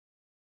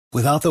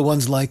Without the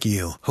ones like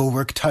you, who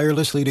work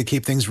tirelessly to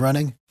keep things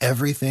running,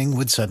 everything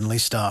would suddenly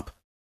stop.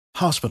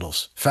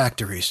 Hospitals,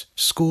 factories,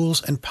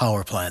 schools, and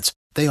power plants,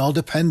 they all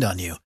depend on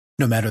you.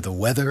 No matter the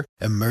weather,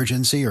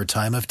 emergency, or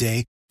time of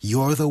day,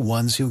 you're the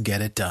ones who get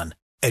it done.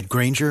 At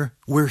Grainger,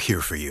 we're here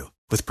for you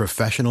with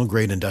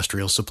professional-grade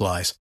industrial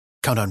supplies.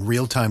 Count on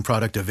real-time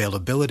product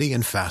availability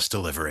and fast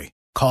delivery.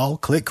 Call,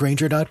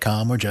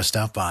 clickgrainger.com, or just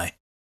stop by.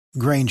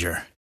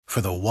 Grainger, for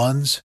the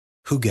ones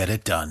who get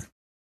it done.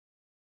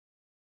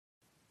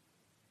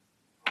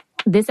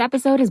 This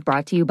episode is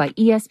brought to you by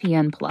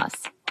ESPN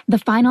Plus. The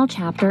final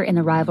chapter in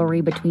the rivalry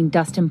between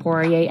Dustin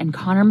Poirier and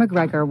Conor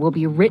McGregor will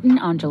be written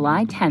on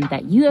July 10th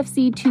at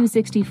UFC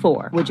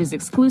 264, which is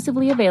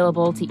exclusively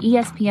available to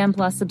ESPN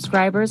Plus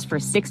subscribers for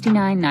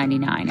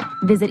 $69.99.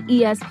 Visit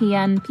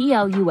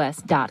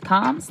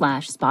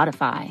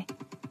espnplus.com/Spotify.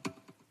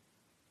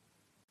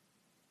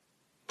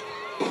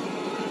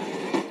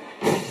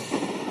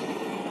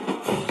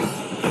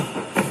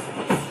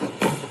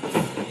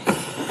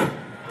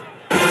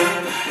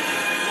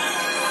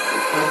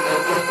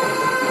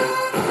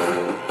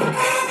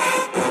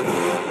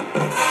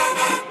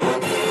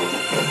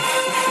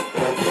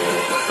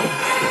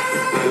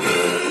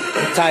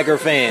 Tiger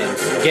fans,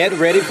 get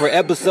ready for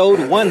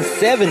episode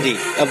 170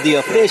 of the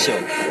official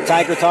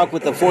Tiger Talk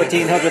with the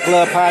 1400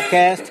 Club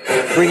podcast,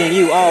 bringing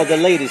you all the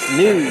latest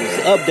news,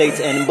 updates,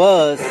 and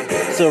buzz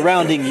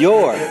surrounding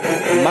your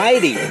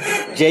mighty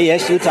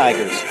JSU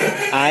Tigers.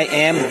 I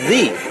am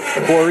the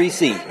Corey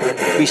C.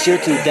 Be sure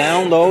to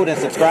download and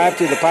subscribe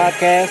to the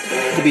podcast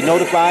to be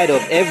notified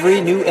of every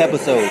new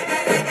episode.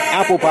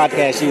 Apple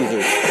Podcast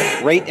users,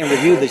 rate and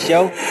review the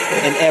show,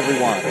 and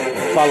everyone.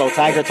 Follow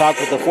Tiger Talk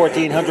with the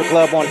 1400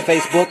 Club on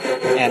Facebook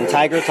and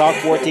Tiger Talk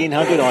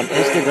 1400 on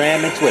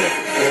Instagram and Twitter.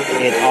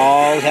 It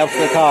all helps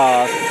the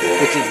cause,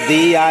 which is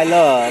the I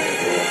love,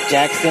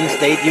 Jackson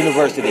State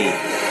University.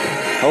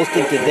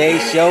 Hosting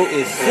today's show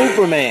is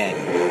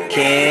Superman,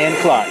 Ken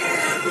Clark.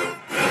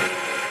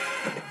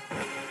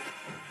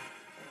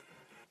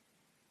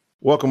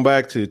 Welcome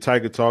back to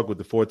Tiger Talk with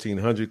the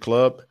 1400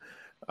 Club.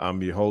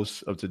 I'm your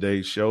host of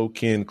today's show,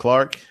 Ken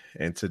Clark,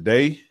 and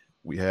today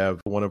we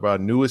have one of our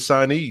newest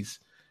signees.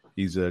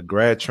 He's a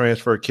grad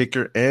transfer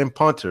kicker and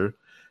punter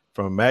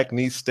from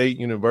McNeese State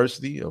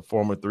University, a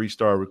former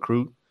three-star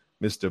recruit,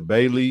 Mr.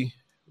 Bailey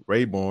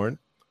Rayborn.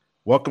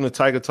 Welcome to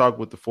Tiger Talk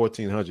with the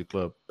 1400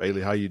 Club.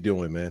 Bailey, how you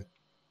doing, man?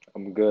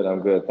 I'm good.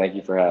 Thank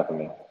you for having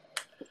me.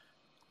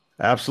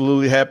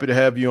 Absolutely happy to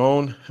have you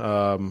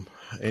on.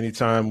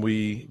 Anytime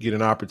we get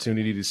an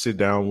opportunity to sit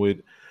down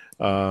with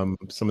some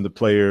of the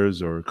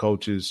players or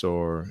coaches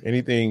or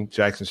anything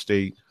Jackson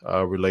State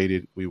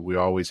related, we're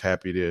always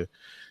happy to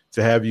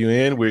have you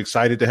in. We're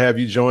excited to have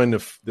you join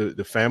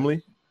the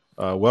family.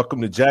 Welcome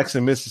to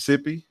Jackson,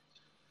 Mississippi,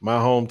 my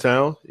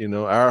hometown,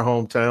 our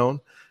hometown,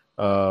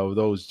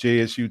 those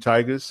JSU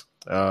Tigers.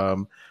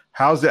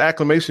 How's the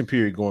acclimation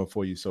period going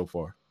for you so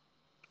far?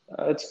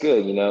 It's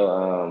good.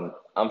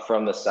 I'm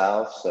from the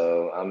South,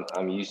 so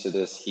I'm used to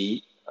this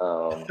heat.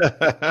 So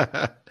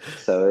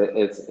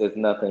it's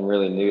nothing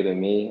really new to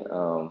me.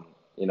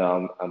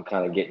 I'm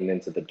kind of getting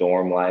into the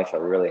dorm life. I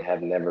really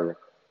have never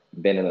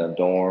been in a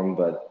dorm,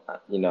 but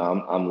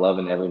I'm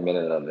loving every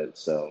minute of it.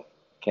 So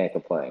can't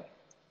complain.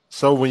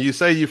 So when you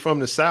say you're from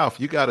the South,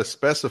 you got to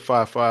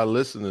specify for our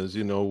listeners,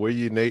 where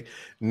you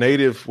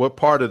native, what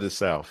part of the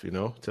South,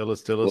 tell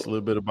us a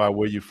little bit about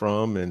where you're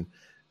from and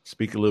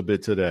speak a little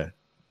bit to that.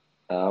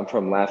 I'm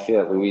from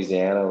Lafayette,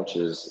 Louisiana, which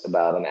is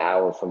about an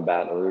hour from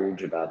Baton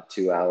Rouge, about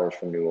 2 hours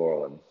from New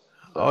Orleans.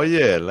 Oh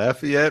yeah,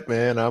 Lafayette,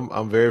 man.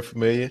 I'm very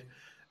familiar.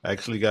 I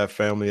actually got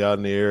family out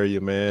in the area,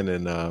 man.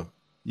 And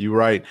you're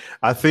right.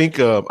 I think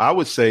I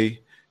would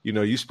say,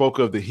 you spoke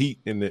of the heat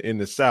in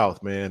the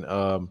South,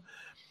 man.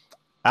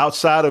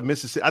 Outside of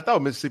Mississippi, I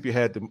thought Mississippi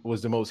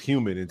was the most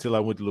humid until I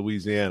went to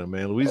Louisiana,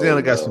 man.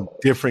 Louisiana got some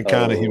different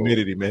kind of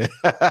humidity, man.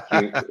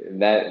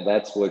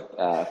 That's what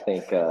I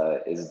think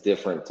is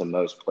different to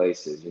most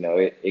places.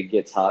 It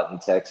gets hot in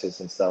Texas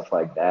and stuff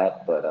like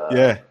that, but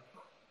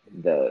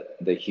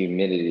the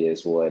humidity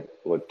is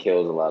what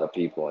kills a lot of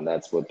people, and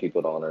that's what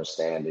people don't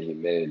understand. The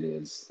humidity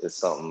is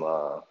something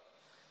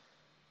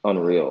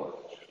unreal.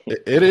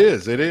 It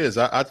is.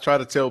 I try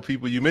to tell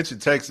people. You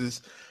mentioned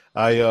Texas.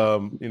 I,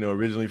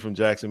 originally from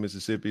Jackson,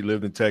 Mississippi,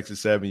 lived in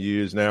Texas 7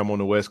 years. Now I'm on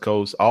the West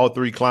Coast. All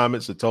three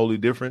climates are totally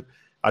different.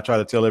 I try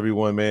to tell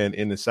everyone, man,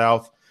 in the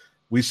South,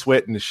 we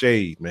sweat in the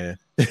shade, man.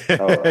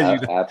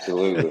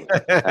 Absolutely.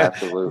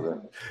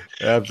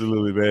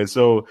 Absolutely, man.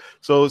 So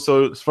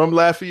from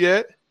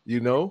Lafayette,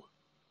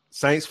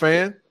 Saints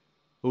fan.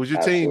 Who's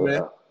your team,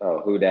 man?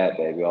 Oh, who dat,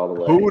 baby, all the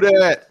way. Who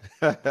dat?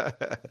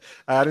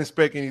 I didn't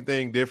expect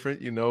anything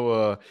different.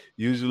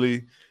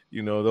 Usually –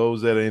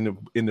 those that are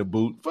in the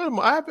boot.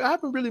 I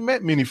haven't really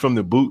met many from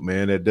the boot,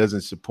 man, that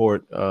doesn't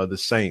support the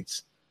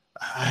Saints.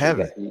 I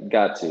haven't. You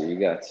got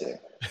to.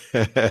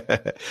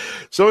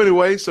 So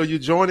anyway, you're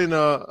joining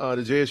the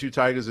JSU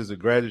Tigers as a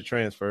graduate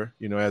transfer,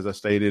 as I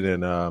stated.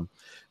 And,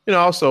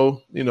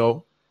 also,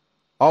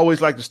 always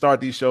like to start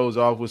these shows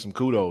off with some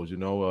kudos.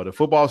 The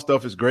football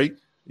stuff is great.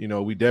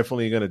 We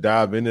definitely going to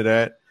dive into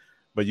that.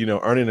 But,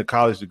 earning a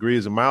college degree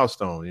is a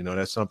milestone.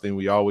 That's something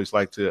we always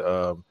like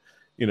to,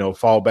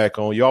 fall back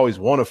on. You always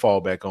want to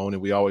fall back on,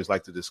 and we always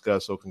like to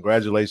discuss. So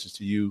congratulations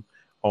to you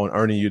on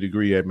earning your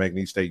degree at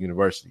McNeese State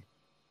University.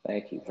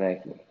 Thank you.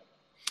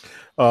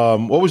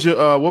 What was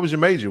your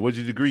major? What was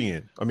your degree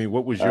in? I mean,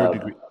 what was your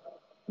degree?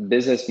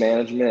 Business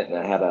management, and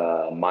I had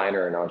a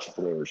minor in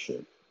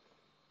entrepreneurship.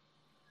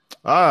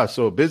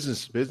 So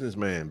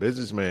businessman.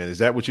 Is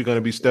that what you're going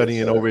to be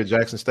studying over at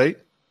Jackson State?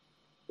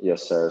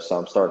 Yes, sir. So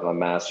I'm starting my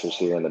master's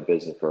here in the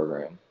business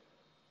program.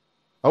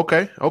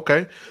 Okay.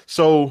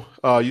 So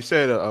you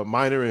said a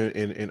minor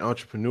in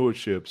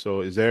entrepreneurship.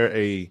 So is there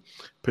a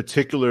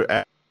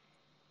particular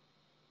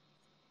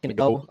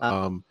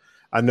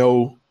I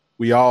know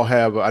we all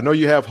have. I know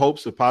you have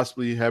hopes of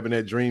possibly having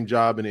that dream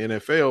job in the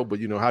NFL, but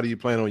how do you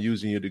plan on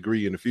using your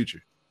degree in the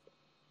future?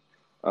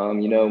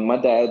 My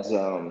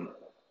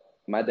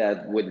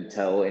dad wouldn't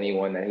tell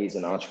anyone that he's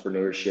an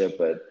entrepreneurship,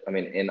 but I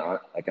mean,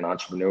 like an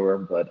entrepreneur.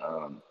 But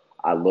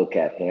I look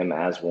at him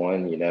as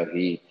one.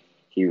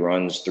 He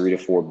runs 3 to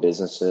 4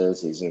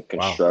 businesses. He's in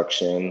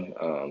construction.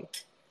 Wow.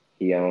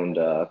 He owned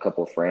a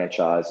couple of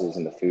franchises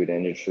in the food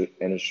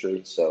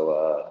industry.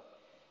 So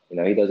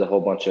he does a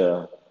whole bunch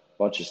of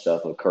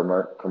stuff, like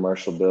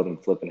commercial building,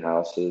 flipping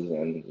houses,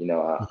 and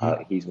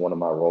he's one of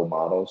my role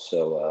models.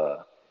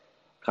 So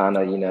kind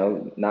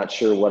of not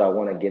sure what I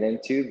want to get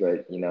into,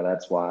 but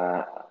that's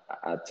why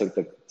I took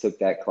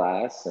that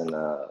class, and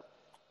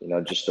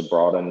just to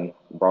broaden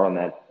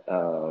that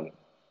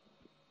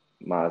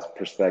my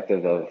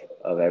perspective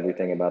of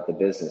everything about the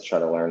business, try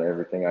to learn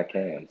everything I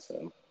can.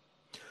 So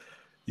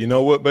you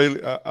know what,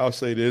 Bailey, I'll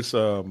say this.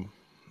 I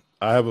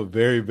have a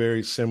very,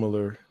 very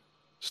similar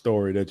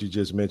story that you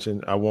just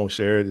mentioned. I won't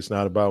share it. It's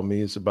not about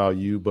me. It's about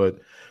you. But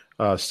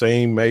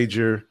same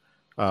major,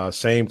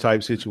 same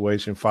type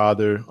situation,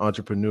 father,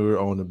 entrepreneur,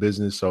 own a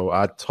business. So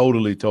I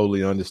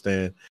totally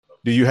understand.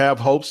 Do you have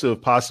hopes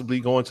of possibly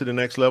going to the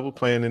next level,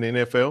 playing in the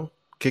NFL,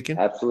 kicking?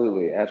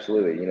 Absolutely.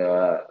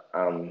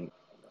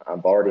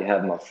 I've already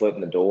had my foot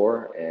in the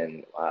door,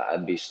 and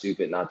I'd be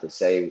stupid not to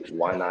say,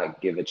 why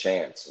not give a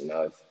chance?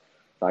 If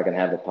I can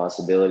have the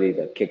possibility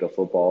to kick a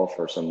football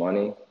for some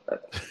money,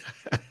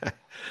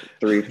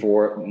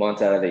 3-4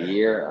 months out of the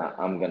year,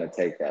 I'm going to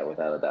take that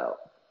without a doubt.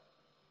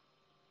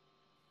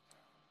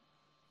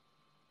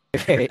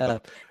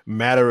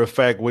 Matter of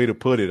fact way to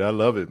put it. I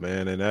love it,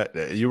 man. And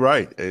that you're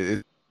right.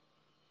 It's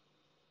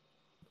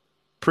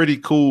pretty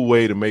cool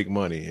way to make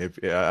money.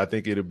 I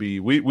think it'll be,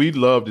 we'd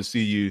love to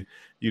see you,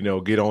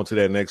 get on to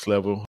that next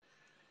level.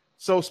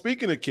 So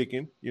speaking of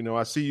kicking,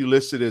 I see you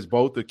listed as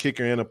both a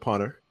kicker and a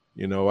punter.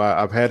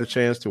 I've had a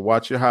chance to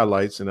watch your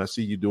highlights, and I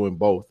see you doing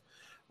both.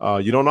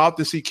 You don't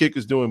often see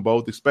kickers doing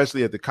both,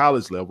 especially at the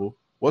college level.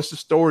 What's the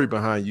story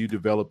behind you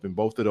developing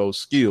both of those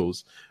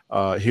skills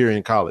here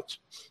in college?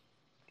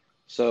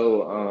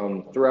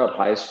 So throughout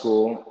high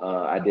school,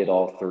 I did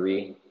all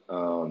 3.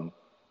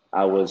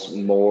 I was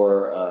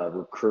more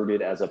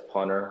recruited as a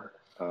punter.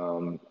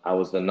 I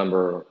was the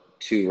number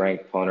 2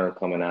 ranked punter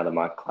coming out of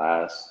my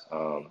class,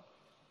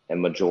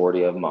 and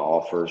majority of my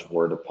offers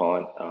were to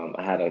punt.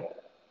 I had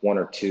 1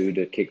 or 2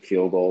 to kick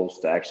field goals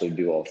to actually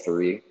do all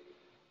 3.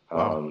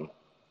 Wow.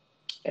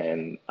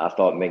 And I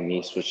thought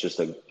McNeese was just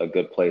a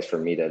good place for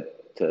me to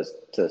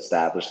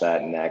establish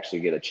that and actually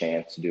get a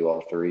chance to do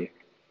all 3.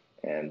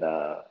 And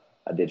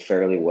I did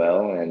fairly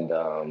well.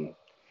 And,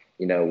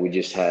 we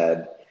just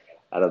had,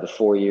 out of the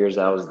 4 years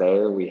I was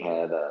there, we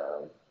had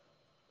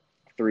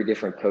 3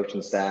 different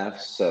coaching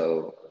staffs.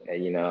 So,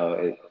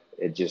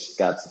 it just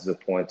got to the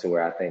point to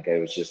where I think it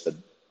was just the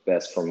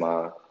best for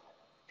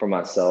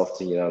myself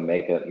to,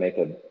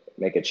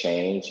 make a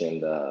change.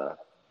 And,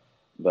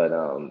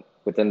 but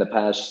within the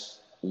past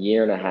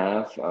year and a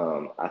half,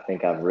 I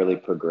think I've really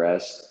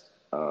progressed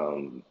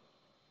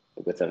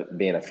with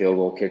being a field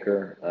goal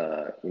kicker.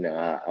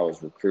 I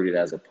was recruited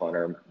as a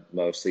punter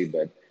mostly,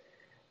 but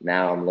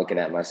now I'm looking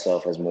at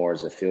myself as more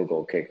as a field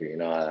goal kicker.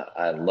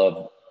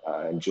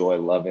 I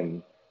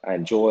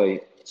enjoy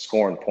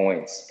scoring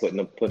points,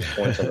 putting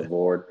points on the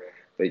board,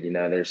 but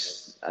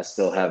I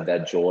still have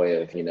that joy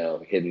of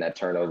hitting that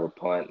turnover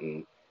punt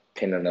and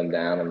pinning them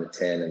down on the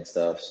 10 and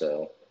stuff.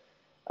 So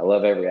I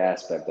love every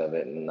aspect of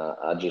it, and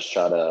I just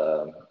try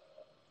to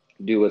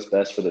do what's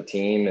best for the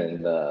team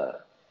and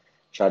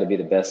try to be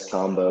the best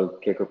combo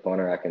kicker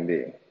punter I can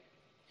be.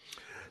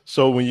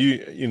 So when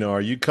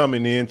are you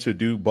coming in to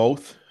do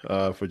both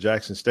for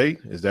Jackson State?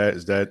 Is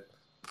that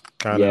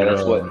kind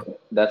of?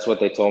 That's what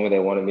they told me they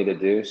wanted me to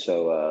do.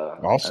 So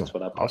awesome.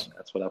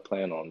 That's what I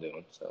plan on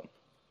doing. So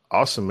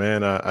awesome,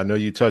 man. I know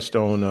you touched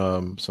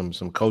on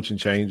some coaching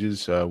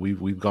changes.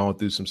 We've gone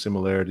through some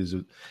similarities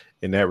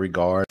in that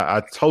regard.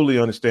 I totally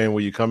understand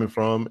where you're coming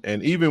from,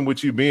 and even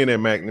with you being at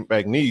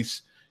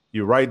McNeese,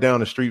 you're right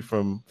down the street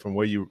from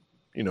where you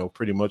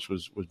pretty much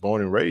was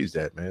born and raised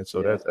at, man.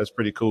 So yeah. That's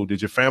pretty cool.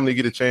 Did your family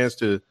get a chance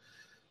to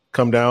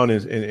come down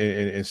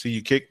and see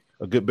you kick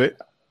a good bit?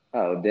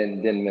 Oh,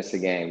 didn't miss a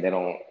game.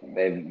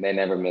 They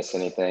never miss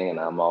anything, and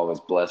I'm always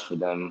blessed for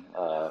them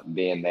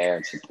being there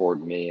and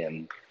supporting me.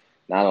 And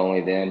not only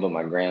them, but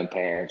my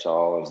grandparents are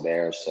always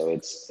there. So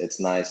it's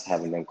nice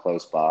having them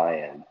close by.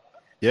 And I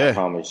Yeah.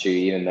 promise you,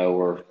 even though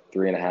we're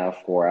 3.5,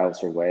 4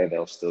 hours away,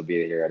 they'll still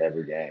be here at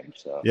every game.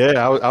 So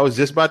Yeah, I was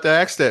just about to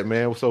ask that,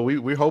 man. So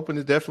we're hoping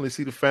to definitely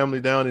see the family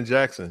down in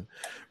Jackson.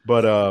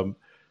 But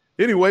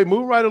anyway,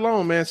 move right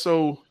along, man.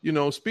 So,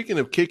 speaking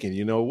of kicking,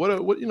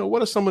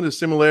 what are some of the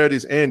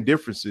similarities and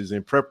differences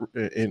in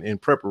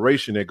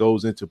preparation that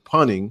goes into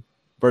punting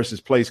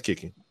versus place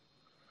kicking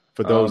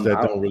for those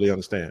that don't really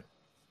understand?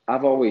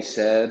 I've always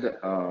said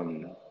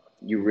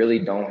you really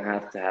don't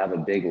have to have a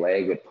big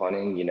leg with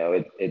punting.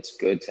 It's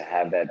good to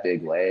have that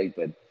big leg,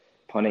 but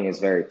punting is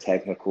very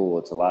technical.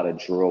 It's a lot of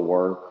drill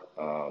work.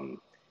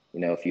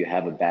 If you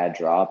have a bad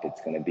drop,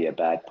 it's going to be a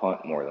bad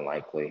punt more than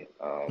likely.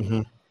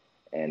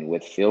 And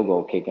with field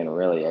goal kicking,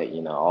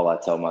 really, all I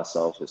tell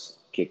myself is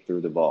kick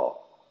through the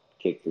ball.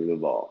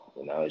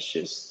 It's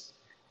just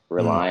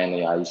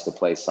relying. I used to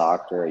play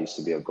soccer. I used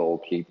to be a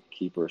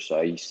goalkeeper, so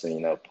I used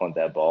to, punt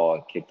that ball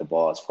and kick the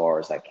ball as far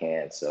as I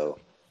can. So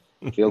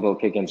field goal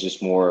kicking is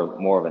just more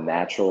of a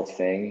natural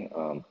thing.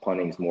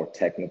 Punting is more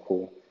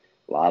technical,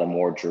 a lot of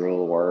more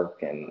drill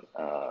work, and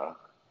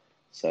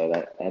so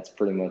that's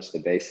pretty much the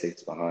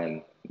basics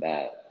behind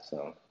that.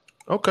 So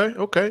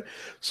okay.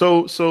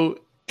 So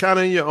kind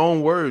of in your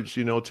own words,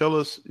 tell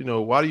us,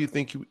 why do you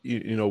think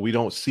we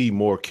don't see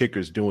more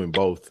kickers doing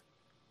both?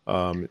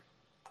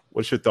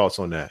 What's your thoughts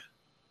on that?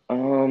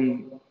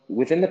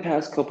 Within the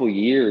past couple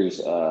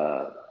years,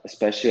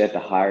 especially at the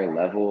higher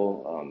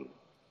level,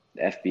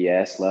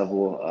 FBS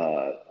level,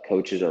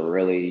 coaches are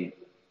really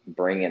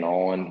bringing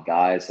on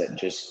guys that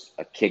just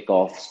a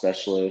kickoff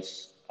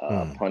specialist,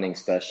 punting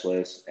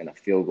specialist, and a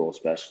field goal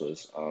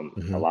specialist.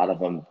 A lot of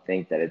them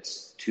think that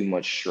it's too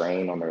much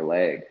strain on their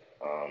leg.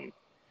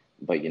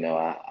 But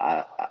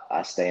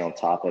I stay on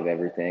top of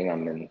everything.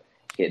 I'm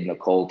hitting the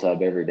cold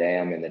tub every day.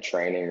 I'm in the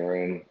training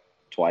room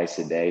twice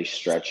a day,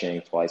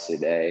 stretching twice a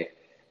day,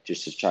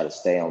 just to try to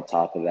stay on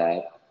top of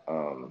that.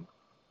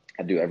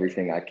 I do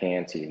everything I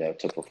can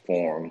to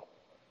perform,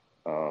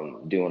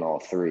 doing all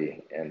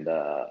three. And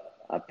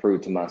I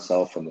proved to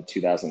myself in the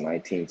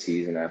 2019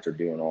 season, after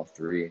doing all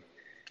three,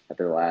 at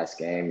their last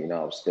game,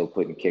 I was still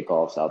putting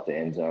kickoffs out the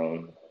end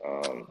zone.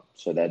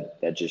 So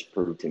that just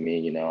proved to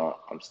me,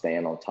 I'm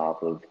staying on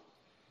top of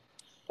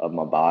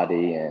my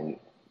body and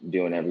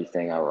doing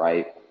everything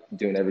right.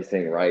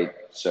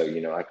 So,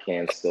 I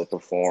can still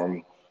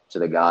perform to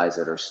the guys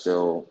that are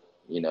still,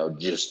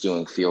 just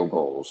doing field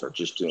goals or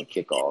just doing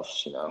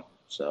kickoffs,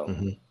 so.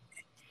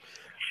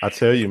 I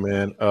tell you,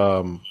 man,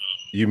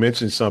 you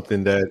mentioned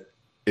something that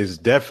is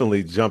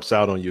definitely jumps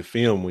out on your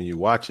film when you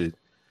watch it.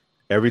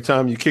 Every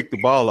time you kick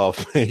the ball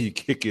off, man, you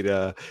kick it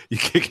out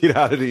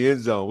of the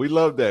end zone. We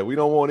love that. We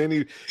don't want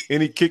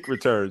any kick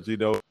returns,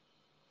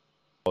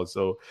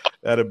 So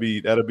that'll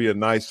be a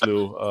nice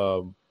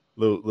little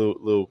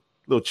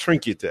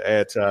trinket to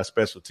add to our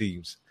special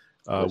teams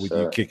with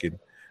you kicking.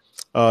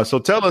 So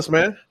tell us,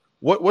 man,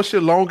 what's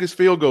your longest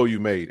field goal you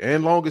made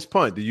and longest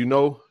punt? Do you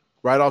know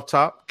right off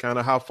top kind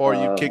of how far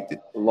you kicked it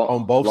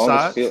on both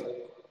sides?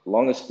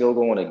 Longest field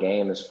goal in a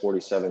game is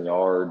 47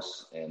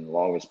 yards, and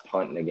longest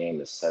punt in a game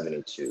is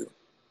 72.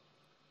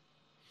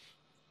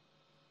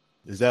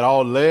 Is that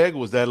all leg?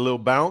 Was that a little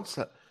bounce?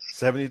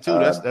 72,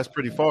 that's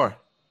pretty far.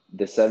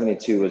 The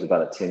 72 was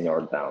about a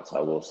 10-yard bounce,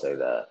 I will say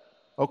that.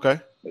 Okay.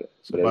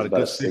 So about a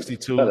good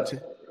 62. About a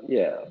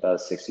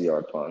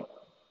 60-yard punt.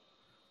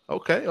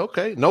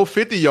 Okay. No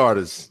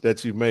 50-yarders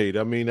that you made.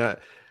 I mean,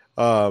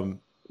 no,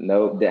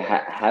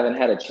 haven't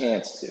had a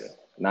chance to.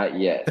 Not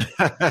yet.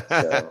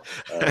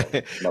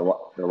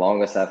 So, the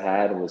longest I've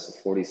had was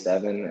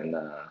 47, and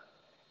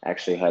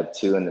actually had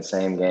two in the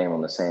same game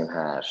on the same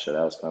hash. So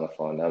that was kind of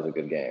fun. That was a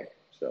good game.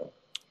 So.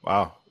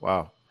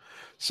 Wow.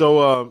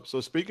 So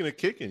speaking of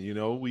kicking,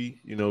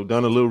 we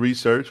done a little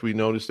research. We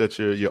noticed that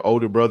your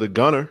older brother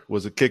Gunner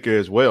was a kicker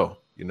as well.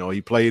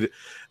 He played a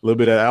little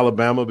bit at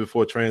Alabama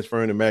before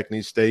transferring to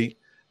McNeese State.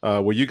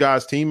 Were you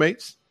guys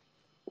teammates?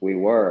 We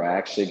were. I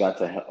actually got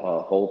to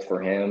hold for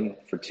him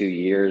for 2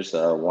 years.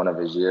 One of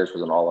his years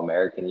was an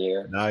All-American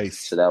year.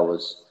 Nice. So that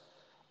was,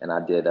 and I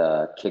did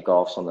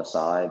kickoffs on the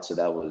side. So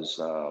that was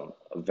a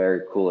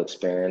very cool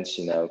experience,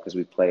 because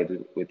we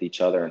played with each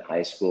other in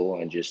high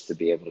school, and just to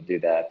be able to do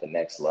that at the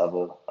next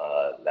level,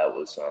 that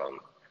was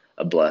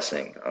a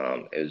blessing.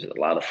 It was a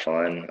lot of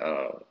fun.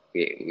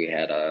 We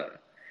had a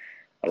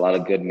lot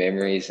of good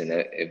memories, and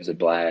it was a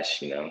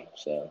blast,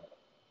 so.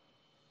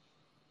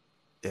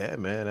 Yeah,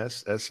 man,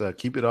 that's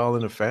keep it all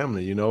in the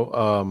family,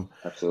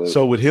 Absolutely.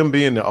 So with him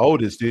being the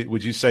oldest,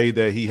 would you say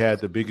that he had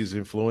the biggest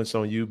influence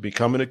on you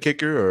becoming a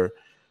kicker, or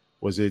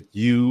was it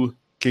you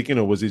kicking,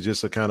 or was it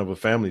just a kind of a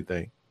family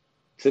thing?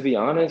 To be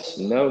honest,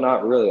 no,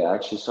 not really. I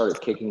actually started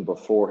kicking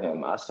before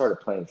him. I started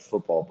playing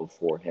football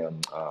before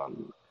him.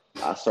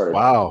 I started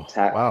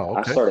okay.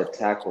 I started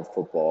tackle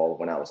football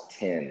when I was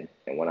 10,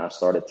 and when I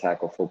started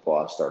tackle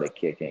football, I started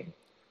kicking.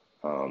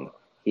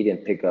 he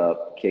didn't pick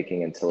up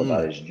kicking until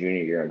about his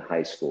junior year in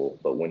high school.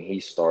 But when he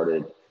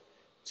started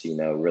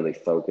to, really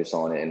focus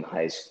on it in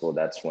high school,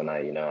 that's when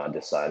I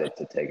decided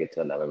to take it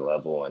to another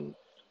level and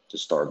to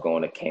start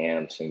going to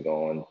camps and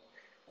going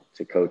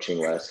to coaching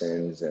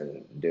lessons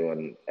and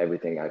doing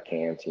everything I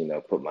can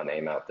to, put my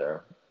name out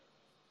there.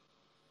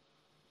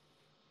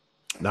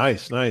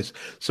 Nice.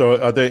 So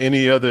are there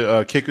any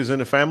other kickers in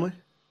the family?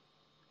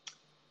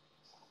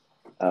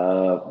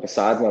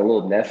 Besides my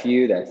little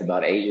nephew that's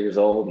about 8 years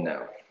old,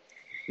 no.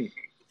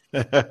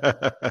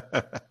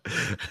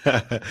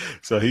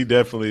 So he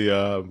definitely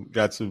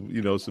got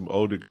some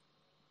older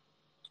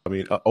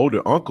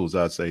uncles,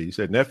 I'd say. You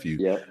said nephew.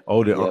 Yep.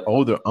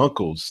 Older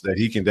uncles that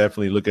he can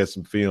definitely look at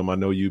some film. I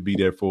know you'd be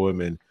there for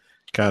him and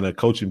kind of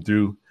coach him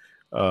through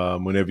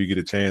whenever you get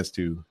a chance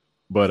to.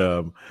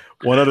 But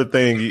one other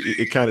thing,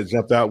 it kind of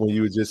jumped out when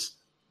you were just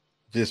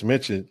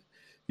mentioned.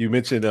 You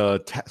mentioned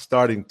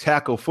starting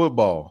tackle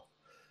football.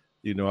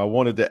 I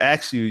wanted to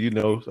ask you,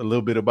 a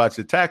little bit about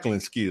your tackling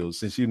skills,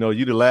 since you're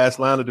the last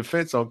line of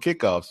defense on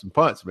kickoffs and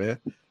punts, man.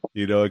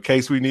 In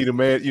case we need a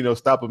man,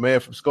 stop a man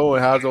from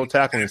scoring. How's those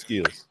tackling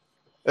skills?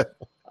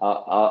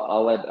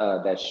 I'll let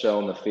that show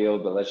on the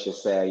field, but let's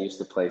just say I used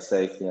to play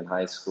safety in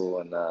high school,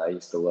 and I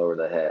used to lower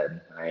the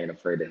head. I ain't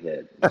afraid to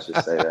hit. Let's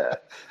just say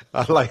that.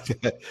 I like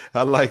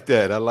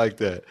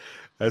that.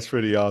 That's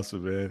pretty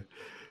awesome, man.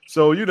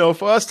 So,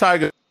 for us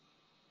Tigers,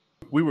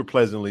 we were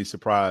pleasantly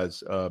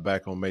surprised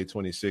back on May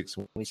 26th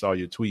when we saw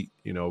your tweet,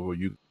 where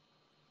you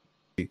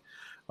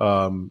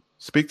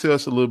speak to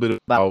us a little bit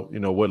about,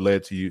 what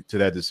led to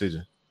that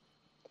decision.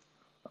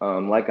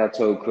 Like I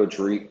told Coach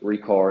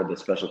Ricard, the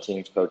special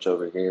teams coach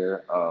over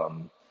here, I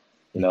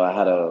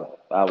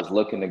was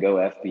looking to go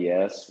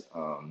FBS,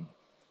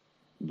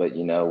 but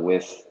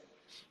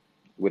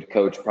with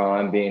Coach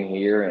Prime being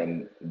here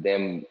and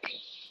them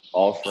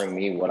offering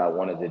me what I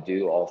wanted to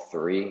do, all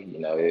three,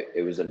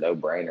 it was a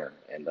no-brainer.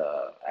 And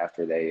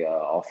after they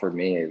offered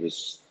me, it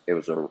was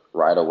a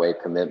right away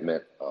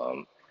commitment.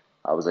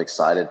 I was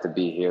excited to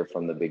be here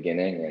from the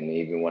beginning, and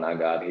even when I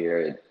got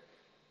here,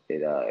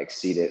 it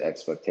exceeded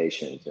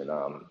expectations, and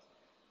I'm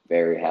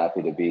very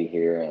happy to be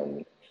here.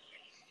 And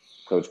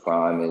Coach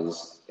Prime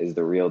is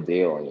the real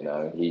deal.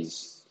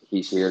 He's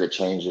here to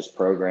change this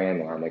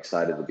program, and I'm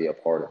excited to be a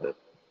part of it.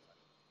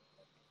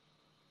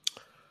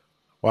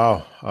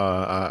 Wow.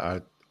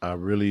 I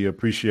really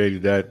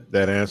appreciated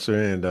that answer,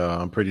 and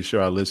I'm pretty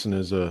sure our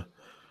listeners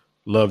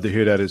love to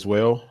hear that as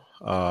well.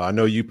 I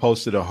know you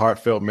posted a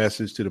heartfelt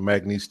message to the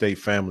McNeese State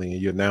family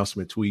in your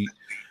announcement tweet.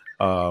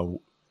 Got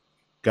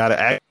to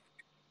act.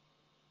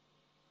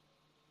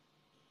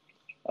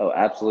 Oh,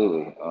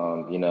 absolutely.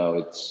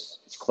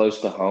 It's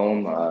close to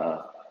home.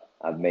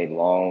 I've made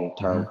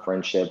long-term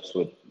friendships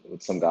with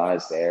some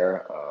guys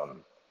there.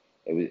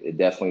 It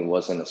definitely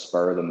wasn't a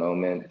spur of the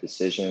moment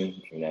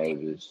decision.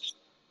 It was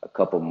a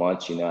couple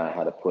months, I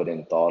had to put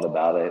in thought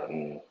about it.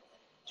 And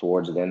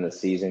towards the end of the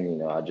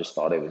season, I just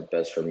thought it was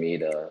best for me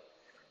to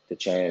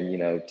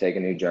change, take a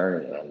new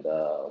journey. And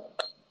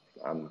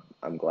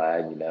I'm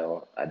glad,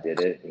 I did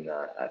it. And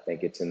I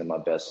think it's in my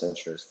best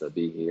interest to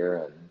be here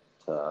and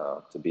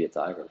to be a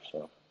Tiger.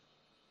 So.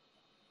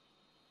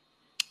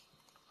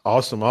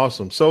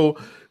 Awesome. So,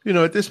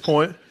 at this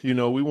point, we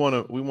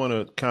want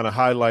to kind of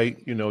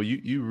highlight,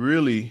 you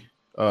really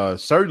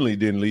certainly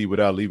didn't leave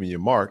without leaving your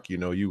mark.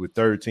 You were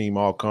third team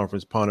all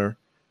conference punter,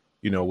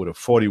 with a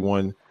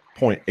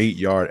 41.8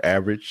 yard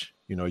average.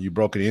 You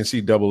broke an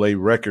NCAA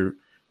record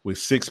with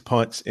 6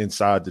 punts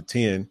inside the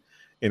 10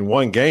 in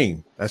one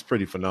game. That's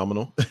pretty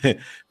phenomenal.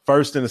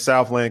 First in the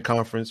Southland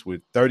Conference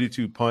with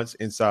 32 punts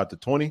inside the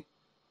 20.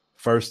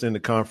 First in the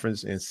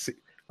conference and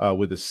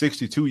with a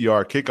 62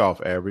 yard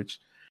kickoff average.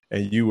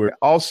 And you were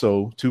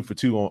also 2 for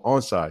 2 on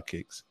onside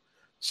kicks.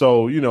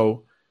 So,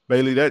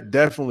 Bailey, that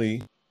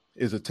definitely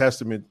is a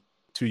testament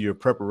to your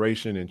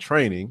preparation and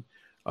training.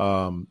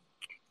 Tell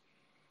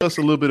us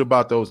a little bit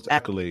about those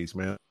accolades,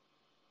 man,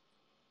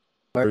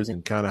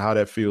 and kind of how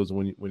that feels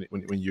when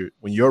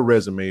your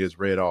resume is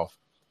read off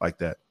like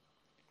that.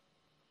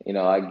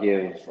 I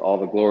give all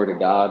the glory to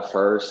God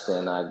first,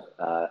 and I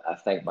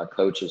thank my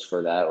coaches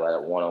for that.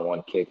 Like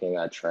one-on-one kicking,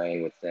 I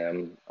train with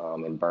them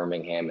in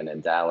Birmingham and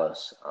in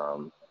Dallas.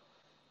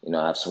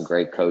 I have some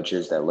great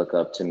coaches that look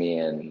up to me,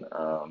 and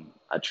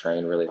I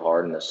train really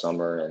hard in the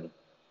summer, and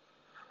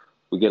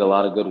we get a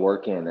lot of good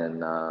work in,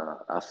 and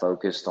I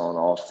focused on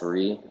all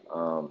three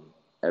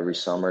every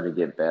summer to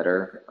get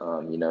better.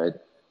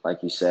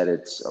 Like you said,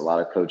 it's a lot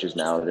of coaches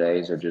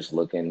nowadays are just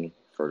looking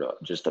for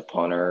just a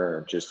punter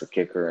or just a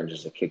kicker and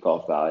just a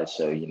kickoff guy.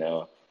 So,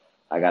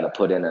 I got to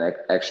put in an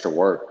extra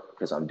work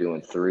because I'm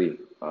doing three.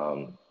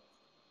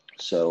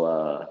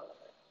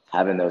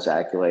 Having those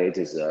accolades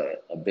is a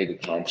big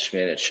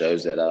accomplishment. It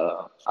shows that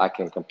I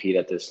can compete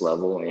at this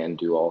level and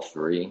do all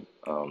three.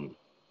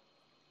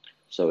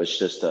 So it's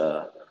just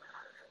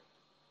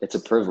it's a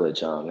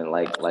privilege. And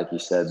like you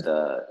said,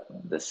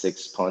 the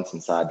 6 punts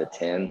inside the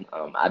 10,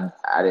 I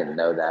didn't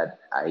know that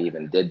I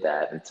even did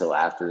that until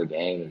after the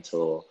game,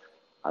 until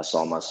I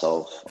saw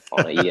myself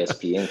on an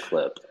ESPN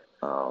clip.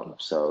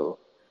 So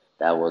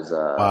that was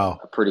Wow.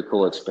 a pretty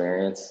cool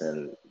experience,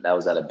 and that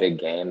was at a big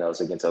game. That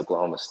was against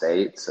Oklahoma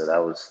State, so that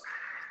was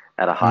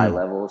at a high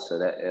level. So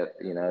that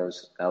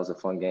was a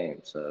fun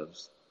game. So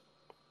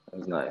it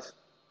was nice.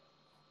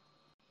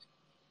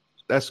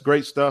 That's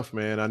great stuff,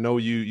 man. I know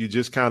you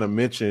just kind of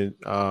mentioned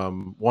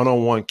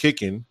one-on-one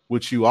kicking,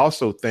 which you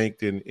also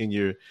thanked in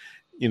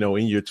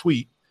your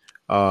tweet.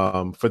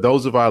 For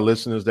those of our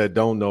listeners that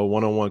don't know,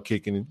 one-on-one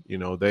kicking,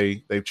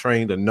 they've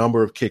trained a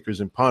number of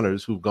kickers and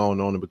punters who've gone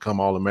on to become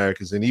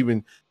All-Americans and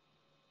even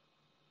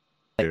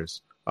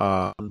players.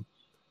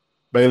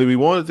 Bailey, we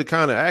wanted to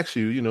kind of ask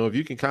you, if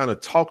you can kind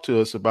of talk to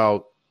us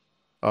about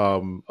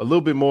a little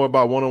bit more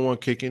about one-on-one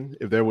kicking,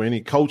 if there were any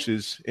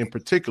coaches in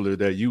particular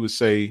that you would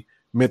say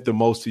meant the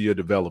most to your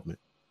development.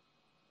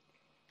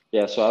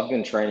 Yeah, so I've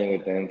been training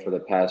with them for the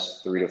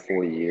past 3 to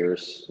 4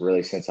 years,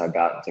 really since I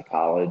got into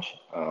college.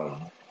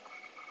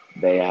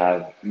 They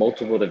have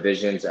multiple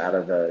divisions out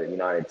of the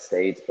United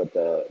States, but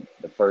the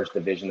first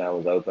division that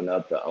was opened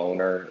up, the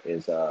owner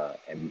is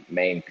and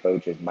main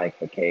coach is Mike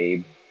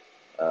McCabe.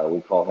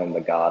 We call him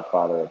the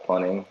godfather of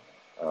punting.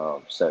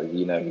 So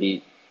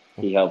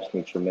he helps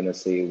me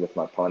tremendously with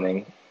my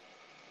punting,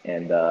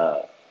 and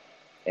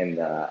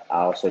I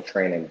also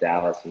train in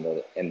Dallas in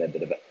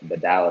the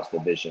Dallas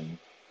division.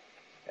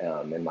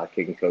 And my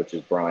kicking coach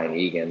is Brian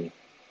Egan.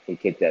 He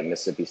kicked at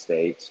Mississippi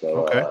State,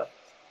 so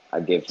I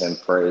give him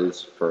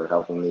praise for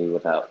helping me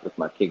with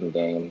my kicking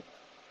game.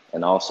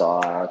 And also,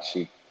 I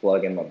actually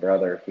plug in my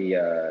brother. He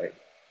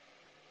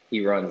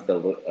runs the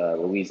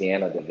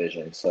Louisiana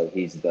division, so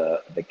he's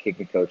the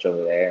kicking coach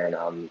over there.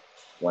 And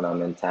when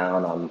I'm in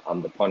town,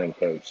 I'm the punting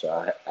coach.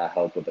 So I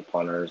help with the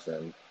punters,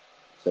 and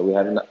so we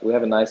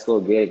have a nice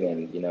little gig,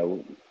 and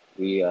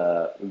we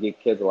get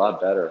kids a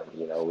lot better.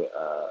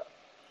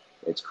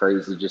 It's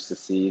crazy just to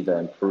see the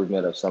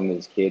improvement of some of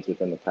these kids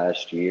within the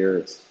past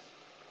year.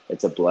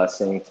 It's a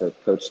blessing to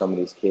coach some of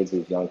these kids,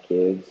 these young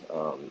kids,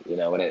 and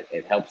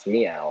it helps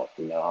me out.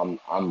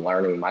 I'm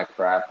learning my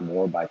craft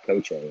more by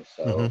coaching,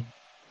 so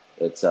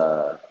it's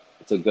a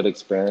good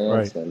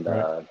experience. Right,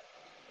 and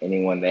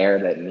anyone there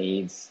that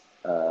needs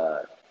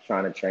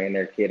trying to train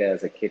their kid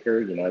as a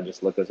kicker,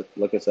 just look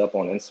us up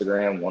on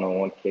Instagram,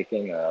 one-on-one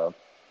kicking.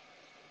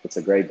 It's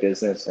a great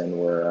business, and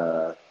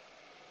we're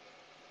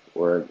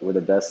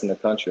the best in the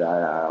country.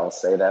 I'll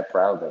say that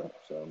proudly.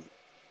 So.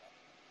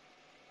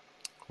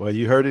 Well,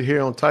 you heard it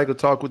here on Tiger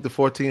Talk with the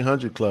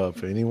 1400 Club.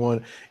 For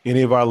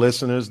any of our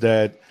listeners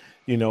that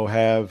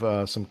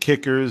have some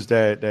kickers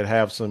that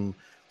have some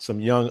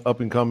young up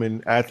and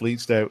coming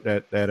athletes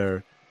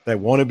that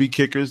want to be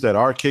kickers, that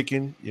are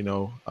kicking,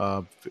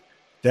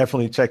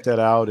 definitely check that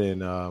out.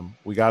 And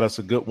we got us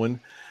a good one.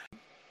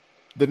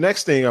 The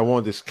next thing I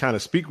wanted to kind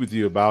of speak with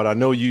you about, I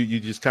know you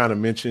just kind of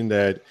mentioned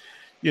that,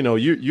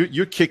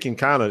 you're kicking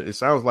kind of, it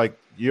sounds like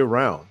year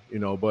round,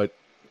 but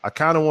I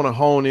kind of want to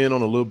hone in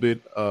on a little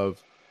bit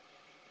of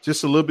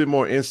just a little bit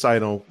more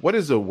insight on what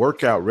is a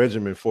workout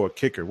regimen for a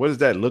kicker? What does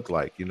that look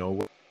like, in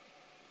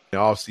the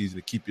off season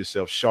to keep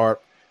yourself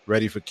sharp,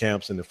 ready for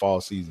camps in the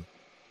fall season?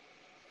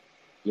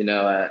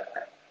 At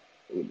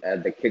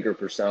the kicker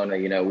persona,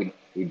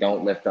 we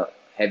don't lift up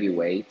heavy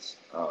weights.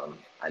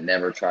 I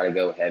never try to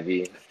go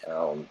heavy.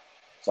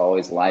 It's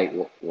always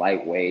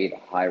lightweight,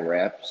 high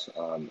reps,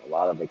 a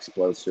lot of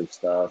explosive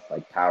stuff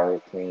like power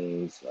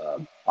cleans,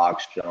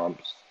 box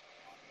jumps,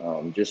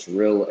 just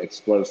real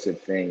explosive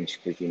things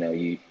because,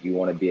 you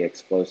want to be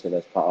explosive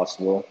as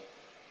possible.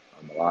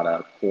 A lot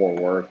of core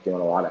work, doing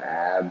a lot of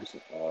abs.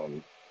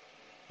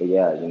 But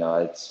yeah,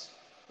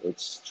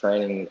 it's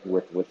training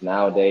with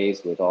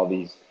nowadays with all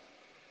these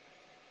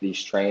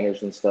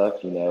trainers and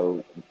stuff,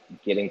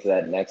 getting to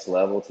that next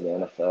level to the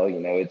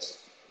NFL,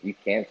 you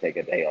can't take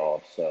a day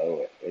off.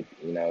 So,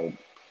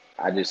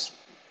 I just,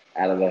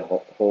 out of the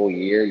whole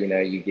year,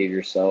 you give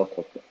yourself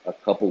a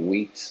couple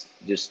weeks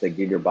just to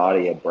give your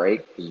body a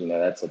break because,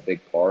 that's a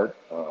big part.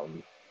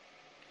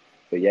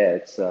 But yeah,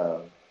 it's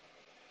a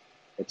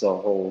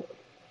whole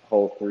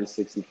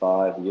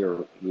 365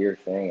 year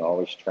thing,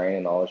 always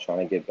training, always trying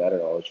to get better,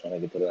 always trying to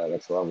get to that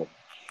next level.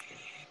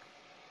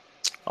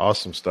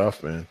 Awesome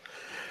stuff, man.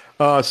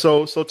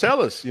 So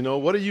tell us,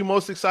 what are you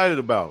most excited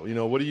about?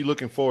 What are you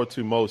looking forward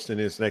to most in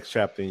this next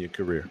chapter in your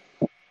career?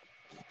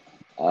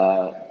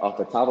 Off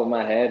the top of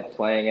my head,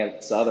 playing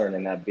at Southern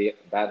in that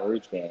Baton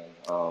Rouge game.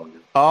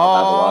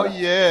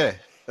 Yeah.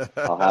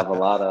 I'll have a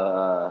lot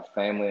of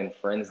family and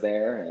friends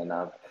there, and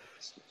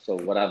so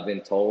what I've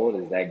been told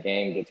is that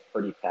game gets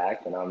pretty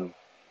packed, and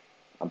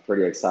I'm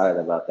pretty excited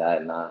about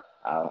that. And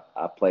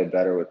I play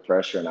better with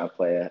pressure, and I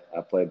play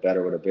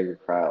better with a bigger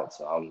crowd,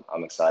 so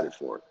I'm excited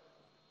for it.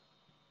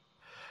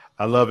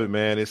 I love it,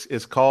 man.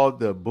 It's called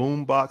the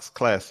Boombox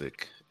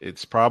Classic.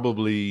 It's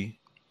probably,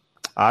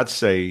 I'd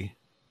say,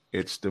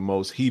 it's the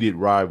most heated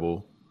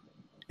rival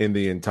in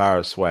the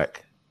entire SWAC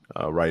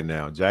right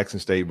now.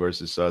 Jackson State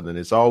versus Southern.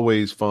 It's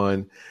always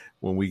fun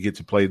when we get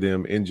to play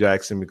them in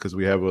Jackson because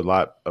we have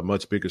a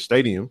much bigger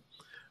stadium.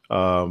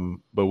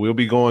 But we'll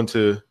be going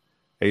to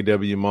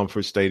A.W.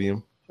 Mumford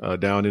Stadium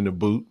down in the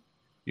boot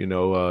You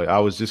know, I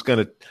was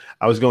going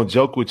to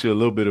joke with you a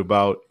little bit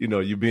about, you know,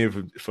 you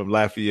being from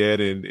Lafayette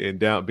and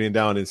being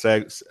down in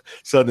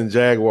Southern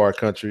Jaguar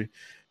country.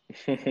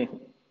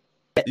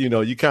 You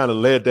know, you kind of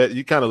led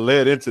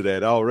into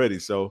that already.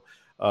 So,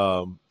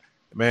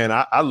 man,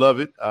 I love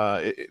it.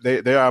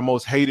 They're our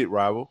most hated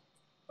rival.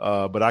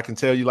 But I can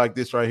tell you like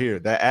this right here,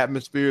 that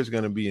atmosphere is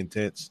going to be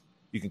intense.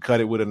 You can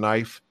cut it with a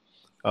knife.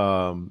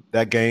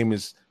 That game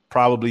is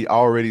probably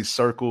already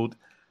circled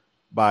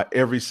by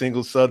every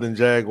single Southern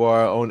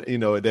Jaguar on, you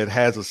know, that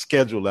has a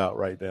schedule out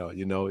right now.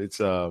 You know, it's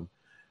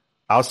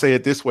I'll say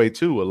it this way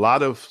too. A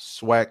lot of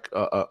SWAC,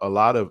 a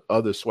lot of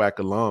other SWAC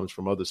alums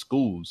from other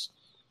schools,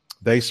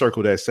 they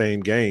circle that same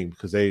game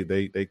because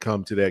they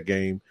come to that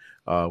game.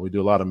 We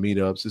do a lot of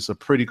meetups. It's a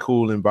pretty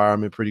cool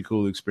environment, pretty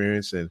cool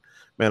experience. And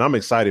man, I'm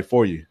excited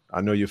for you. I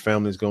know your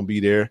family's going to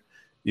be there,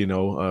 you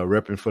know,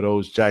 repping for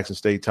those Jackson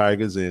State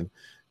Tigers. And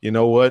you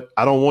know what?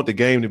 I don't want the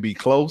game to be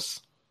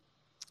close,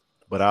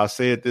 but I'll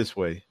say it this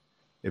way.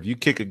 If you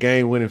kick a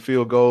game-winning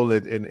field goal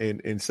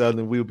in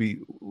Southern, we'll be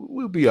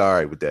all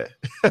right with that.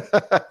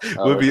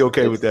 We'll be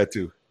okay with that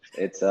too.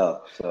 It's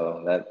up.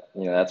 So that,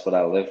 you know, that's what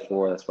I live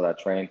for. That's what I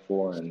train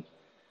for. And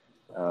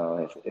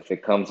if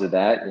it comes to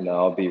that, you know,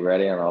 I'll be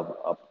ready and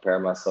I'll prepare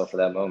myself for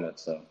that moment.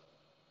 So.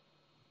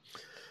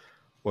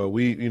 Well,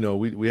 we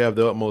have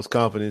the utmost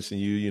confidence in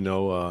you. You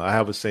know, I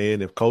have a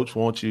saying: if Coach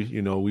wants you,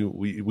 you know,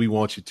 we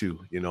want you to.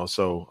 You know,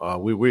 so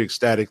we're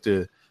ecstatic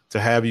to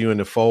have you in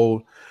the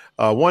fold.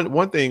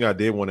 One thing I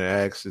did want to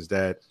ask is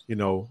that, you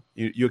know,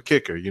 you're a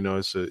kicker. You know,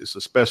 it's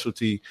a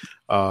specialty.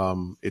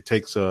 It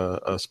takes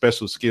a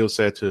special skill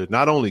set to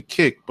not only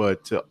kick,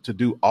 but to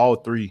do all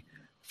three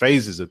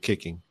phases of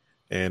kicking.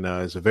 And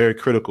it's a very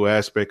critical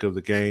aspect of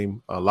the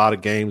game. A lot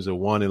of games are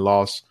won and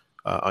lost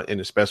in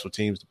the special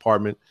teams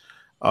department.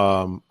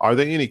 Are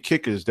there any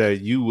kickers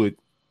that you would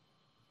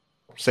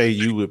say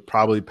you would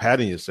probably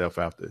pattern yourself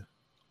after?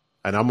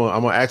 And I'm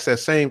gonna ask that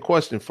same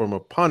question from a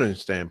punter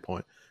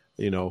standpoint.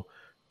 You know,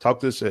 talk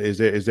to us. Is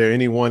there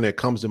anyone that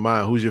comes to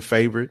mind? Who's your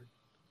favorite?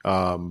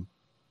 Who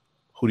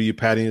do you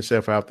pattern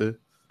yourself after?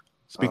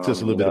 Speak to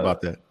us a little bit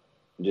about that.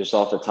 Just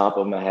off the top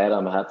of my head,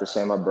 I'm gonna have to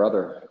say my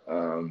brother.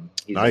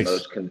 He's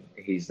nice.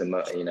 He's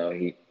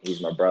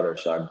my brother.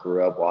 So I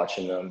grew up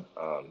watching him.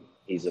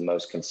 He's the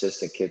most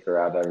consistent kicker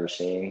I've ever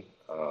seen.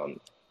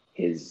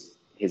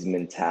 His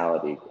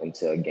mentality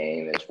into a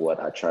game is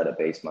what I try to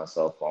base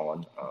myself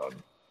on.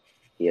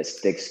 He has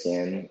thick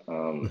skin.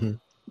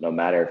 No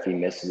matter if he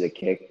misses a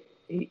kick,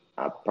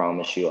 I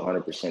promise you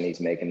 100% he's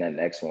making that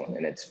next one.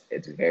 And it's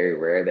very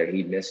rare that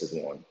he misses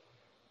one.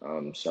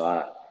 So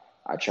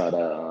I try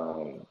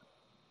to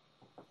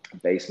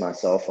base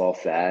myself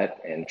off that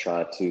and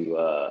try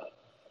to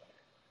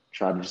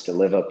just to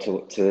live up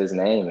to his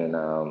name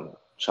and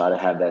try to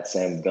have that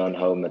same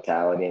gun-ho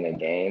mentality in a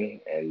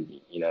game. And,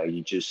 you know,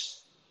 you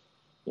just,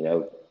 you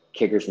know,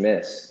 kickers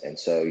miss. And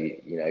so,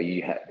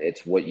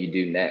 it's what you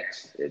do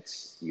next.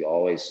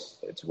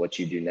 It's what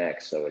you do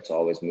next. So it's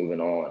always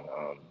moving on.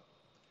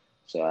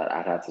 So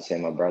I'd have to say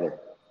my brother.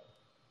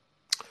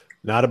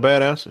 Not a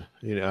bad answer.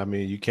 You know, I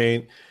mean, you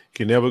can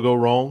never go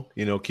wrong,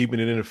 you know, keeping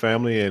it in the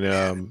family.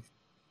 And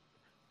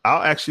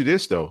I'll ask you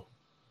this, though.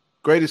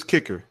 Greatest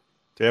kicker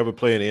to ever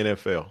play in the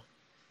NFL.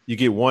 You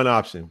get one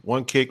option,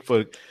 one kick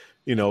for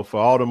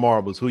all the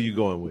marbles. Who you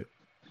going with?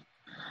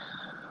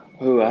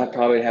 I'd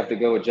probably have to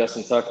go with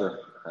Justin Tucker.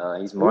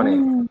 He's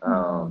money.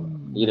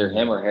 Either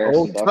him or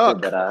Harrison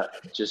Butker,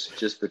 but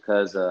just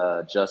because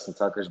Justin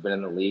Tucker's been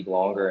in the league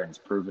longer and has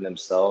proven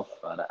himself,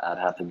 I'd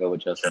have to go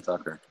with Justin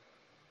Tucker.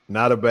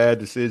 Not a bad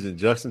decision.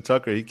 Justin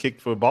Tucker, he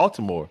kicked for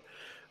Baltimore.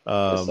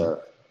 Yes,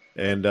 sir.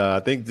 And I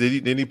think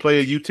didn't he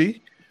play at UT,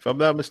 if I'm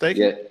not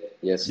mistaken? Yeah.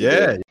 Yes.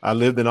 Yeah. I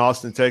lived in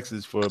Austin,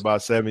 Texas for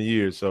about 7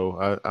 years,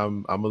 so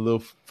I'm a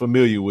little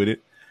familiar with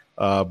it.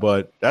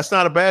 But that's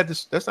not a bad.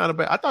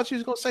 I thought you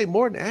was gonna say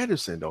Morten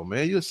Anderson, though,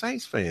 man. You're a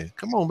Saints fan.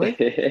 Come on, man.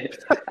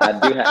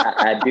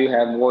 I do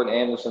have Morten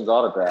Anderson's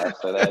autograph,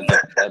 so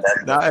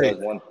that's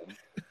one thing.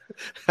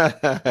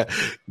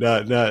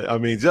 No. I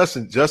mean,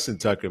 Justin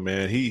Tucker,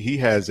 man, he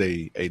has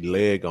a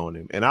leg on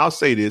him. And I'll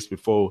say this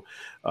before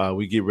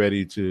we get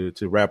ready to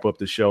wrap up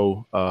the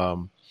show.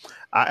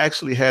 I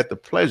actually had the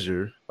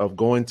pleasure of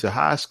going to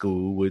high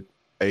school with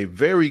a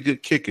very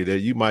good kicker that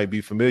you might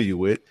be familiar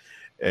with,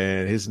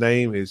 and his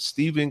name is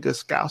Stephen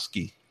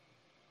Gostkowski.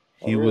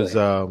 He was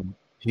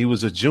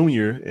a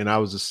junior, and I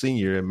was a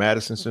senior at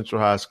Madison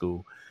Central High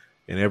School.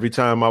 And every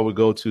time I would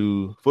go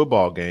to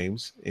football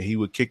games and he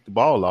would kick the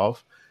ball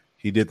off,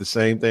 he did the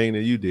same thing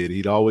that you did.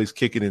 He'd always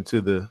kick it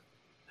into the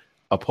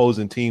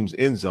opposing team's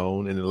end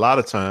zone, and a lot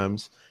of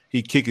times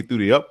he'd kick it through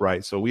the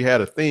upright. So we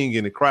had a thing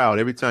in the crowd.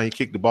 Every time he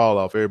kicked the ball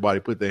off, everybody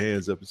put their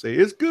hands up and say,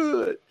 "It's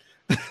good."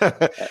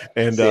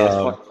 And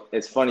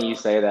it's funny you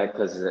say that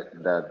because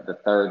the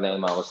third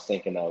name I was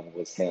thinking of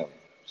was him.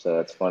 So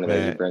it's funny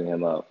that you bring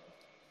him up.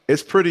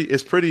 It's pretty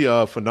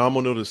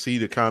phenomenal to see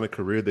the kind of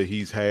career that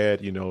he's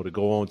had, you know, to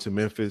go on to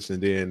Memphis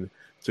and then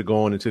to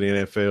go on into the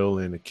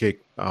NFL and to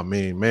kick. I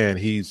mean, man,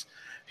 he's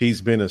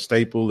been a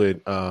staple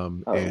in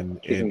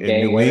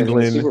New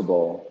England. Super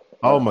Bowl.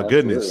 Oh my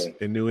goodness!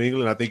 In New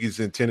England, I think he's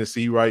in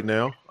Tennessee right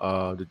now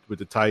with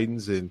the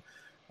Titans, and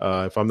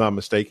if I'm not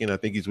mistaken, I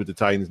think he's with the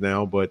Titans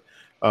now. But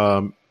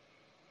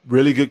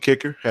really good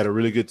kicker, had a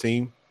really good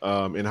team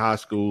in high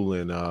school,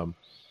 and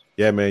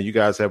yeah, man, you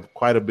guys have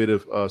quite a bit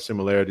of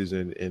similarities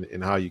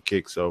in how you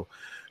kick. So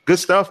good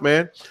stuff,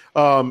 man.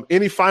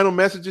 Any final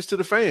messages to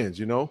the fans?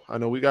 You know, I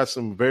know we got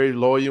some very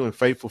loyal and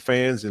faithful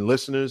fans and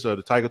listeners of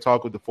the Tiger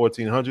Talk with the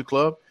 1400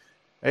 Club.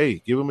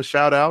 Hey, give them a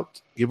shout out,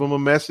 give them a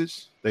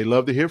message. They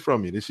love to hear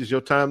from you. This is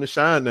your time to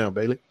shine now,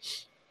 Bailey.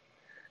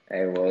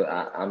 Hey, well,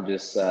 I'm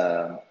just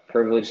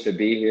privileged to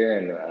be here,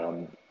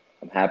 and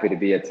I'm happy to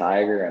be a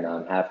Tiger, and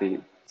I'm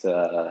happy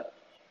to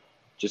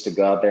just to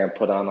go out there and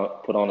put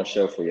on a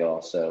show for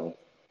y'all. So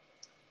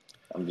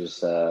I'm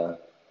just I'm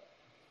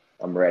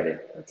ready.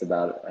 That's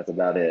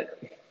about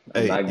it.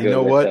 Hey, you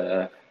know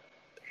what?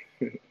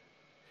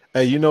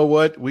 Hey, you know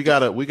what? We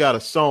got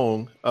a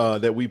song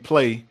that we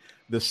play.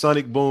 The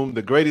Sonic Boom,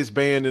 the greatest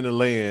band in the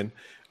land.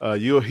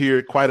 You'll hear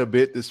it quite a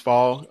bit this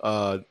fall.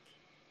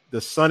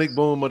 The Sonic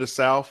Boom of the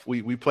South.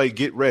 We play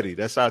Get Ready.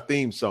 That's our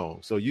theme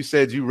song. So you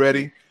said you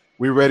ready.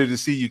 We're ready to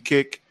see you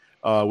kick.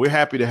 We're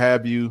happy to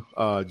have you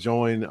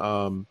join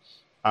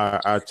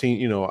our team,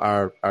 you know,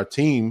 our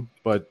team,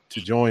 but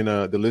to join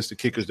the list of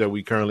kickers that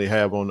we currently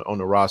have on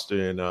the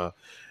roster, and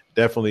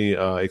definitely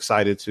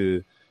excited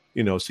to,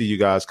 you know, see you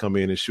guys come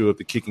in and show up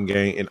the kicking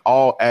game in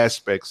all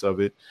aspects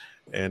of it.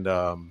 And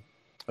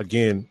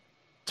again,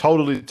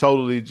 totally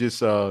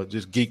just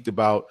geeked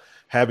about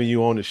having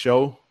you on the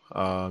show.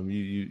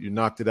 You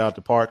knocked it out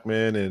the park,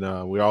 man,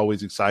 and we're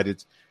always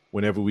excited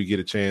whenever we get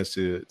a chance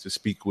to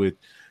speak with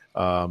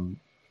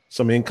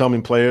some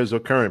incoming players or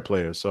current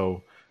players.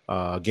 So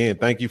again,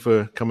 thank you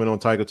for coming on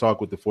Tiger Talk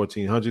with the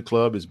 1400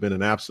 Club. It's been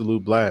an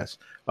absolute blast.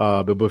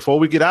 But before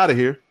we get out of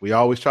here, we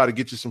always try to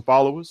get you some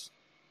followers.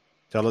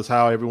 Tell us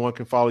how everyone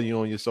can follow you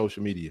on your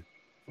social media.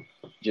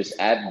 Just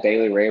at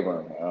Bailey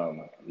Raburn.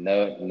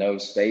 No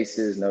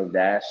spaces, no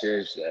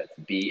dashes. That's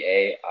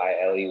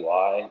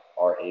BAILEYRABORN.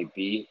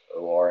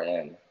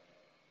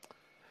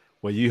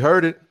 Well, you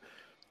heard it.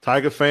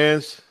 Tiger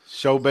fans,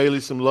 show Bailey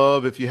some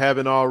love if you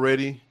haven't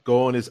already.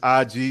 Go on his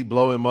IG,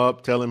 blow him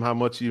up, tell him how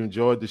much you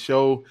enjoyed the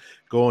show.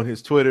 Go on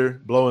his Twitter,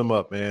 blow him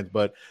up, man.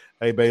 But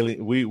hey, Bailey,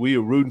 we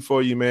are rooting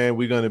for you, man.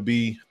 We're gonna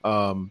be.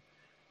 I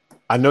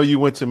know you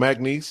went to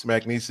McNeese.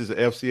 McNeese is an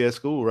FCS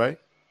school, right?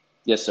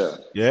 Yes, sir.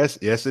 Yes,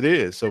 it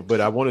is. So,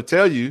 but I want to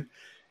tell you,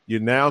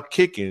 you're now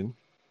kicking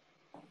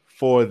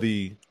for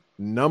the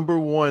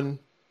 #1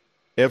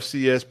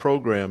 FCS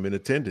program in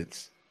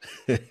attendance.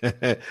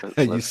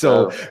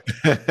 So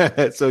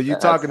you're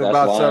talking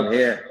about something.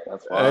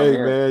 That's why I'm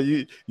here.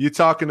 Man, you're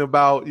talking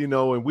about, you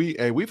know, and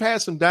we've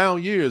had some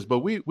down years,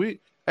 but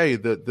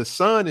the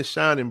sun is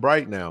shining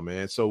bright now,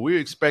 man. So we're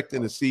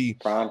expecting to see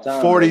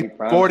 40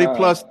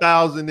 plus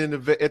thousand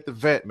at the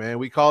vet, man.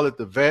 We call it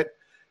the vet.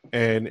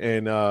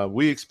 And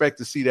we expect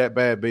to see that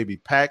bad baby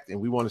packed, and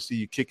we want to see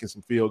you kicking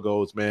some field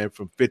goals, man,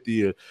 from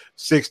 50 or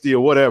 60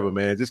 or whatever,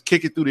 man. Just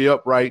kick it through the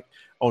upright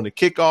on the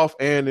kickoff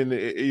and in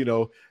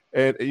the,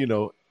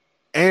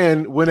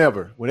 and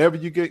whenever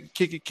you get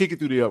kick it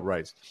through the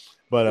uprights.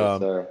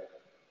 But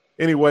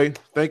anyway,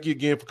 thank you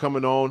again for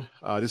coming on.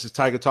 This is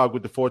Tiger Talk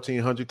with the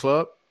 1400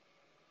 Club.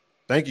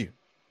 Thank you.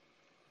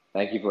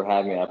 Thank you for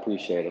having me. I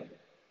appreciate it.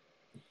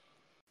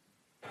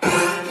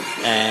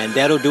 And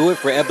that'll do it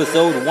for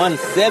episode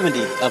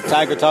 170 of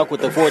Tiger Talk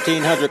with the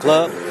 1400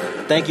 Club.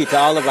 Thank you to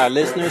all of our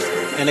listeners.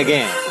 And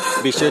again,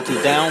 be sure to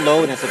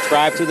download and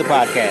subscribe to the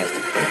podcast.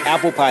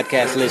 Apple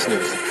Podcast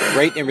listeners,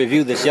 rate and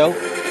review the show.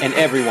 And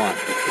everyone,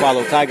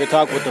 follow Tiger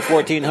Talk with the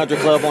 1400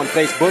 Club on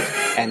Facebook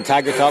and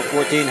Tiger Talk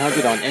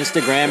 1400 on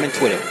Instagram and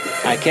Twitter.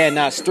 I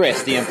cannot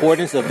stress the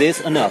importance of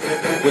this enough.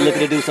 We're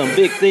looking to do some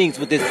big things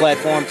with this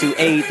platform to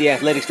aid the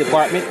athletics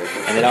department,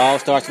 and it all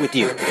starts with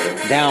you.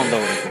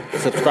 Downloading,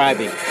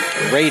 subscribing,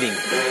 rating,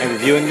 and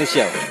reviewing the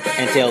show.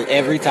 And tell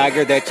every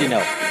Tiger that you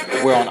know.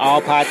 We're on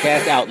all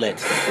podcast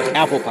outlets,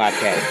 Apple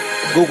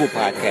Podcasts, Google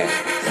Podcasts,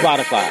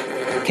 Spotify,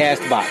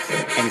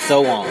 CastBox, and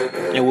so on.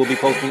 And we'll be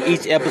posting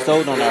each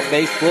episode on our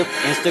Facebook,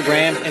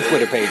 Instagram, and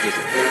Twitter pages.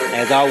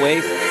 As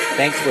always,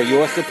 thanks for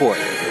your support.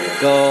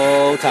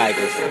 Go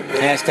Tigers.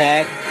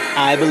 Hashtag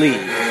I believe.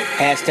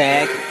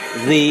 Hashtag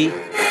the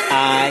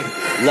I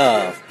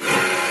love.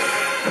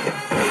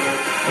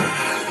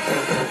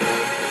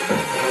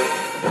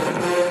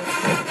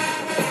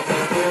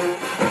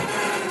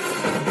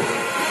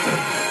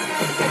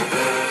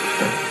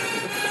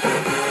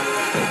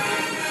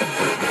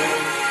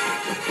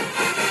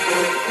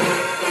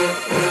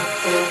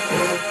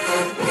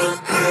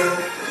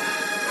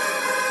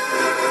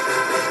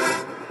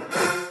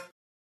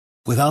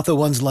 Without the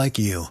ones like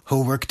you,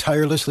 who work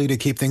tirelessly to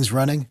keep things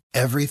running,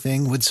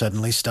 everything would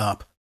suddenly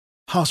stop.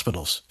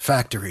 Hospitals,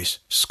 factories,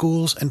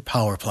 schools, and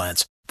power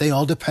plants, they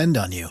all depend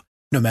on you.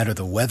 No matter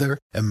the weather,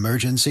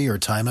 emergency, or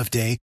time of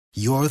day,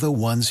 you're the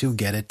ones who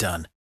get it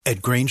done.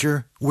 At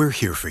Grainger, we're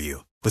here for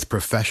you with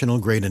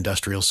professional-grade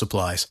industrial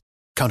supplies.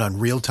 Count on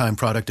real-time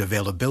product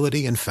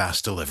availability and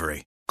fast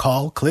delivery.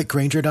 Call, click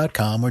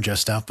Grainger.com, or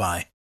just stop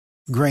by.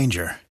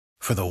 Grainger,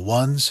 for the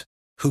ones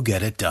who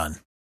get it done.